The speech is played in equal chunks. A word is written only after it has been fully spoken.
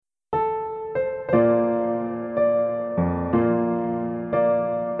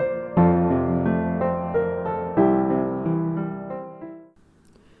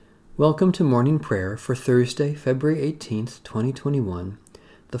Welcome to morning prayer for Thursday, February 18th, 2021,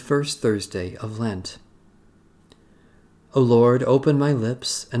 the first Thursday of Lent. O Lord, open my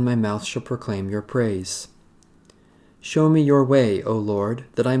lips, and my mouth shall proclaim your praise. Show me your way, O Lord,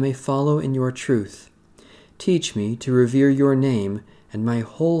 that I may follow in your truth. Teach me to revere your name, and my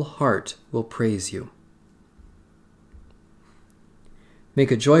whole heart will praise you.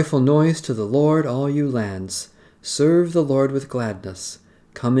 Make a joyful noise to the Lord, all you lands. Serve the Lord with gladness.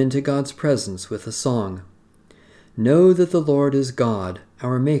 Come into God's presence with a song. Know that the Lord is God,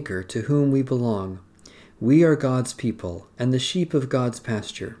 our Maker, to whom we belong. We are God's people, and the sheep of God's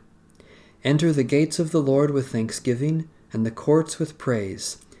pasture. Enter the gates of the Lord with thanksgiving, and the courts with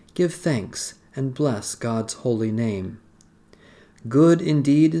praise. Give thanks, and bless God's holy name. Good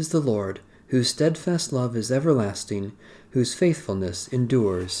indeed is the Lord, whose steadfast love is everlasting, whose faithfulness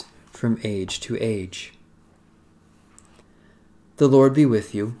endures from age to age. The Lord be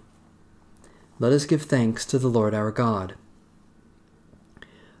with you. Let us give thanks to the Lord our God.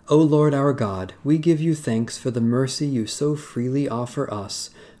 O Lord our God, we give you thanks for the mercy you so freely offer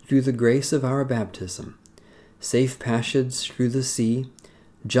us through the grace of our baptism, safe passage through the sea,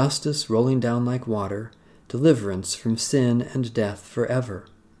 justice rolling down like water, deliverance from sin and death forever.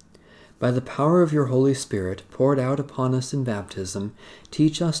 By the power of your Holy Spirit poured out upon us in baptism,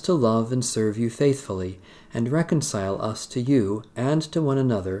 teach us to love and serve you faithfully, and reconcile us to you and to one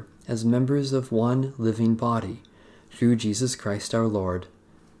another as members of one living body, through Jesus Christ our Lord.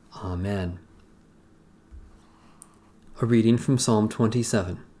 Amen. A reading from Psalm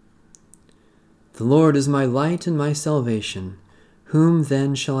 27. The Lord is my light and my salvation. Whom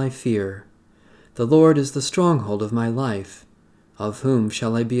then shall I fear? The Lord is the stronghold of my life. Of whom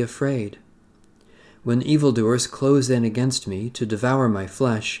shall I be afraid? When evildoers close in against me to devour my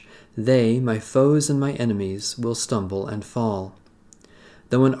flesh, they, my foes and my enemies, will stumble and fall.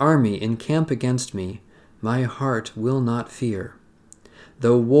 Though an army encamp against me, my heart will not fear.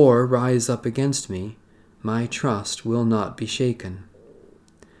 Though war rise up against me, my trust will not be shaken.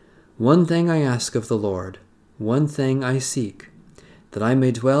 One thing I ask of the Lord, one thing I seek, that I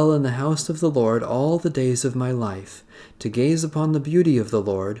may dwell in the house of the Lord all the days of my life, to gaze upon the beauty of the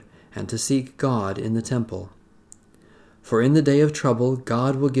Lord, and to seek God in the temple. For in the day of trouble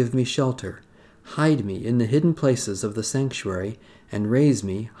God will give me shelter, hide me in the hidden places of the sanctuary, and raise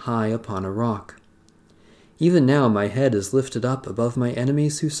me high upon a rock. Even now my head is lifted up above my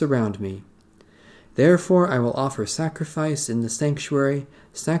enemies who surround me. Therefore I will offer sacrifice in the sanctuary,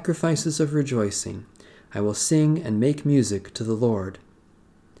 sacrifices of rejoicing. I will sing and make music to the Lord.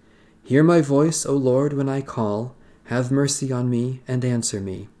 Hear my voice, O Lord, when I call. Have mercy on me and answer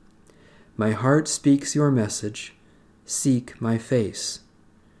me. My heart speaks your message. Seek my face.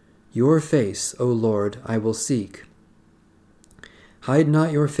 Your face, O Lord, I will seek. Hide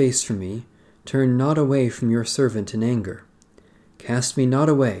not your face from me. Turn not away from your servant in anger. Cast me not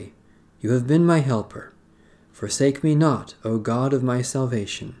away. You have been my helper. Forsake me not, O God of my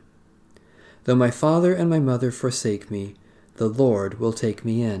salvation. Though my father and my mother forsake me, the Lord will take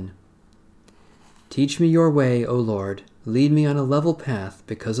me in. Teach me your way, O Lord. Lead me on a level path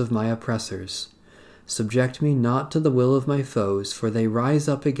because of my oppressors. Subject me not to the will of my foes, for they rise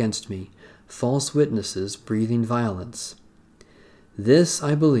up against me, false witnesses breathing violence. This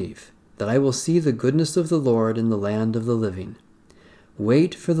I believe, that I will see the goodness of the Lord in the land of the living.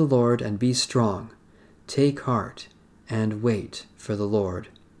 Wait for the Lord and be strong. Take heart and wait for the Lord.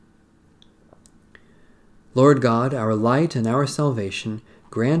 Lord God, our light and our salvation,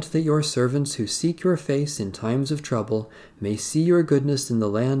 grant that your servants who seek your face in times of trouble may see your goodness in the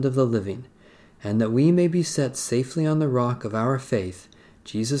land of the living, and that we may be set safely on the rock of our faith,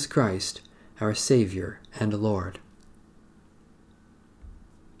 Jesus Christ, our Savior and Lord.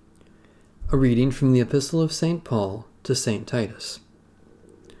 A reading from the Epistle of St. Paul to St. Titus.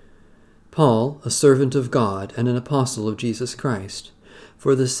 Paul, a servant of God and an apostle of Jesus Christ,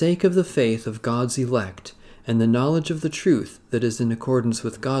 for the sake of the faith of God's elect, and the knowledge of the truth that is in accordance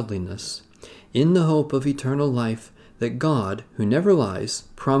with godliness, in the hope of eternal life that God, who never lies,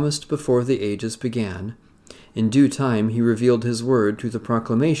 promised before the ages began. In due time he revealed his word through the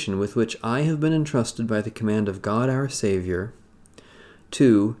proclamation with which I have been entrusted by the command of God our Savior.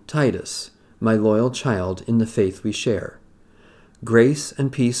 To Titus, my loyal child in the faith we share. Grace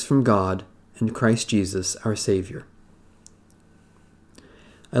and peace from God and Christ Jesus our Savior.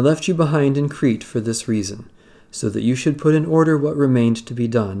 I left you behind in Crete for this reason, so that you should put in order what remained to be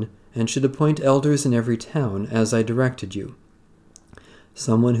done, and should appoint elders in every town, as I directed you.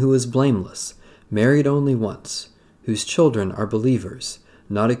 Someone who is blameless, married only once, whose children are believers,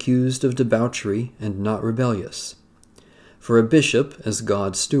 not accused of debauchery and not rebellious. For a bishop, as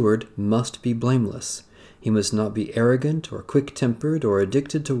God's steward, must be blameless. He must not be arrogant or quick-tempered or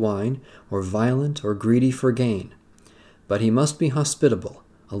addicted to wine or violent or greedy for gain. But he must be hospitable,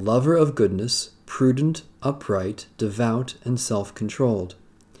 a lover of goodness, prudent, upright, devout, and self-controlled.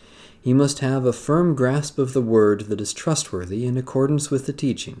 He must have a firm grasp of the word that is trustworthy in accordance with the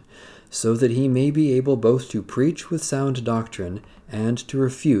teaching, so that he may be able both to preach with sound doctrine and to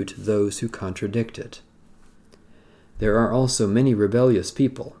refute those who contradict it. There are also many rebellious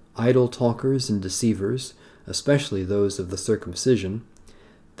people, idle talkers and deceivers, especially those of the circumcision.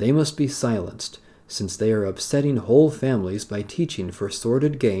 They must be silenced, since they are upsetting whole families by teaching for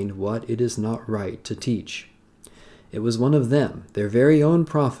sordid gain what it is not right to teach. It was one of them, their very own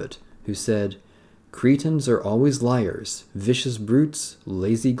prophet, who said, "Cretans are always liars, vicious brutes,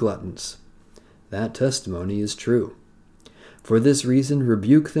 lazy gluttons." That testimony is true. For this reason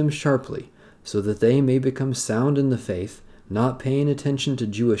rebuke them sharply, so that they may become sound in the faith, not paying attention to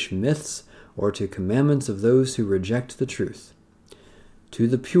Jewish myths or to commandments of those who reject the truth. To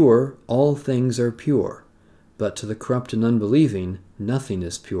the pure all things are pure, but to the corrupt and unbelieving nothing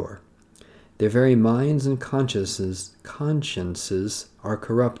is pure. Their very minds and consciences are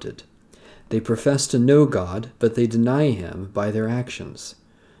corrupted. They profess to know God, but they deny him by their actions.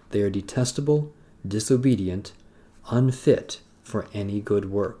 They are detestable, disobedient, unfit for any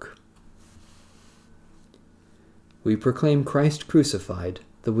good work. We proclaim Christ crucified,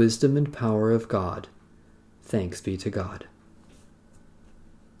 the wisdom and power of God. Thanks be to God.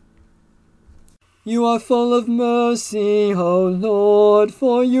 You are full of mercy, O Lord,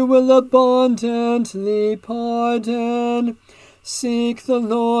 for you will abundantly pardon. Seek the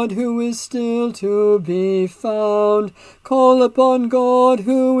Lord who is still to be found. Call upon God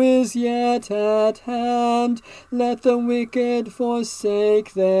who is yet at hand. Let the wicked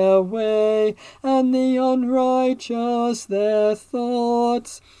forsake their way, and the unrighteous their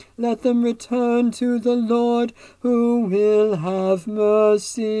thoughts. Let them return to the Lord who will have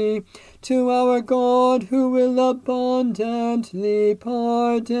mercy, to our God who will abundantly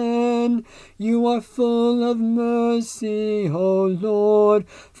pardon. You are full of mercy, O Lord,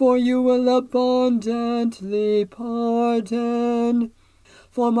 for you will abundantly pardon.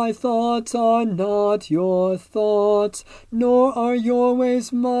 For my thoughts are not your thoughts, nor are your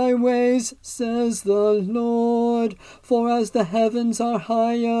ways my ways, says the Lord. For as the heavens are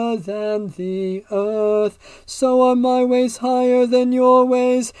higher than the earth, so are my ways higher than your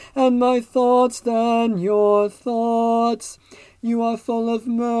ways, and my thoughts than your thoughts. You are full of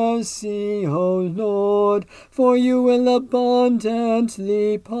mercy, O Lord, for you will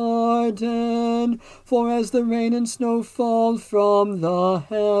abundantly pardon. For as the rain and snow fall from the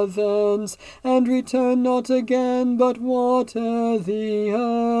heavens, and return not again, but water the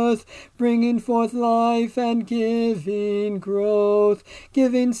earth, bringing forth life and giving growth,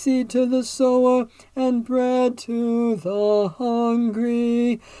 giving seed to the sower and bread to the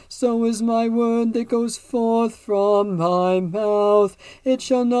hungry, so is my word that goes forth from my mouth. It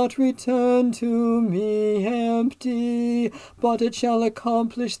shall not return to me empty, but it shall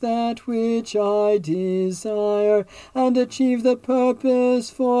accomplish that which I desire, and achieve the purpose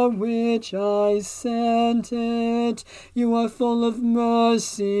for which I sent it. You are full of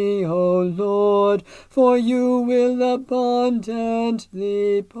mercy, O Lord, for you will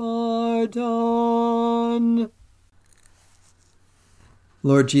abundantly pardon.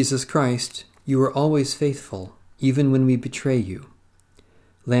 Lord Jesus Christ, you are always faithful, even when we betray you.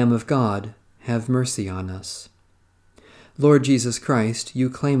 Lamb of God, have mercy on us. Lord Jesus Christ, you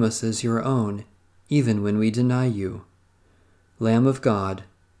claim us as your own, even when we deny you. Lamb of God,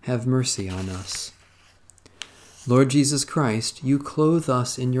 have mercy on us. Lord Jesus Christ, you clothe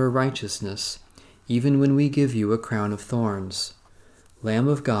us in your righteousness, even when we give you a crown of thorns. Lamb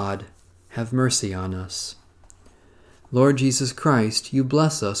of God, have mercy on us. Lord Jesus Christ, you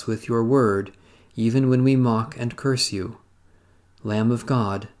bless us with your word, even when we mock and curse you. Lamb of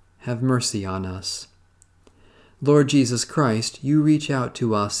God, have mercy on us. Lord Jesus Christ, you reach out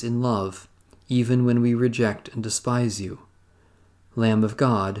to us in love, even when we reject and despise you. Lamb of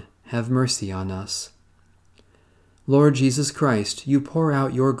God, have mercy on us. Lord Jesus Christ, you pour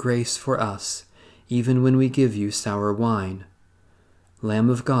out your grace for us, even when we give you sour wine. Lamb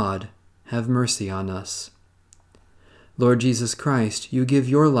of God, have mercy on us. Lord Jesus Christ, you give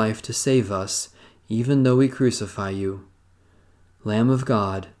your life to save us, even though we crucify you. Lamb of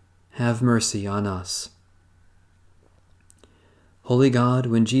God, have mercy on us. Holy God,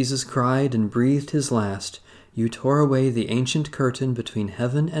 when Jesus cried and breathed his last, you tore away the ancient curtain between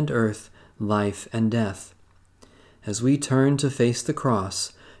heaven and earth, life and death. As we turn to face the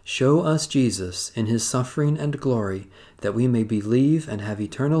cross, show us Jesus in his suffering and glory, that we may believe and have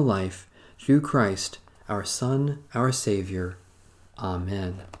eternal life through Christ, our Son, our Savior.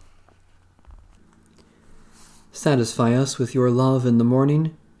 Amen. Satisfy us with your love in the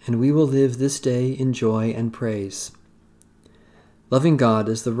morning, and we will live this day in joy and praise. Loving God,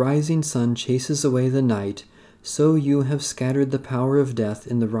 as the rising sun chases away the night, so you have scattered the power of death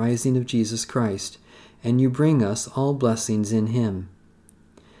in the rising of Jesus Christ, and you bring us all blessings in him.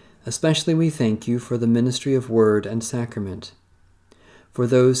 Especially we thank you for the ministry of word and sacrament, for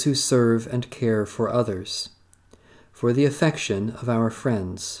those who serve and care for others, for the affection of our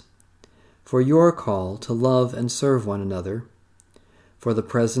friends, for your call to love and serve one another, for the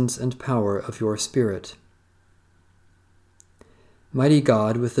presence and power of your Spirit. Mighty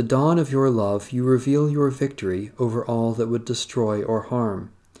God, with the dawn of your love, you reveal your victory over all that would destroy or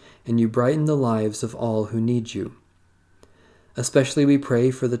harm, and you brighten the lives of all who need you. Especially we pray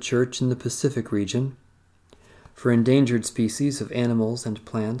for the Church in the Pacific region, for endangered species of animals and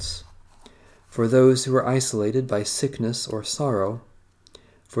plants, for those who are isolated by sickness or sorrow,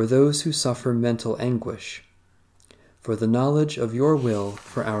 for those who suffer mental anguish, for the knowledge of your will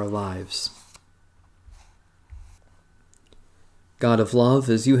for our lives. God of love,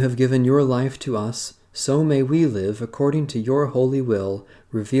 as you have given your life to us, so may we live according to your holy will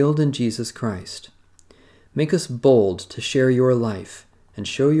revealed in Jesus Christ. Make us bold to share your life and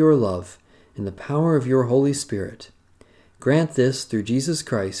show your love in the power of your Holy Spirit. Grant this through Jesus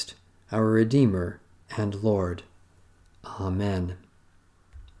Christ, our Redeemer and Lord. Amen.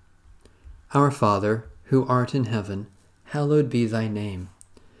 Our Father, who art in heaven, hallowed be thy name.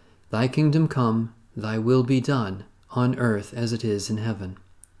 Thy kingdom come, thy will be done, on earth as it is in heaven.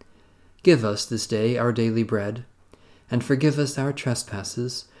 Give us this day our daily bread, and forgive us our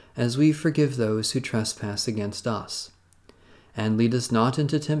trespasses, as we forgive those who trespass against us. And lead us not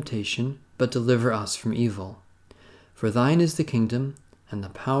into temptation, but deliver us from evil. For thine is the kingdom, and the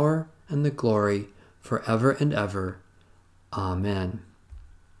power, and the glory, forever and ever. Amen.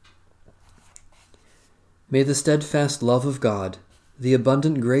 May the steadfast love of God, the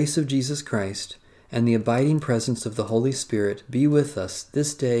abundant grace of Jesus Christ, and the abiding presence of the Holy Spirit be with us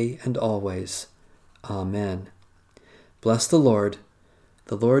this day and always. Amen. Bless the Lord.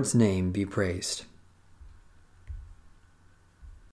 The Lord's name be praised.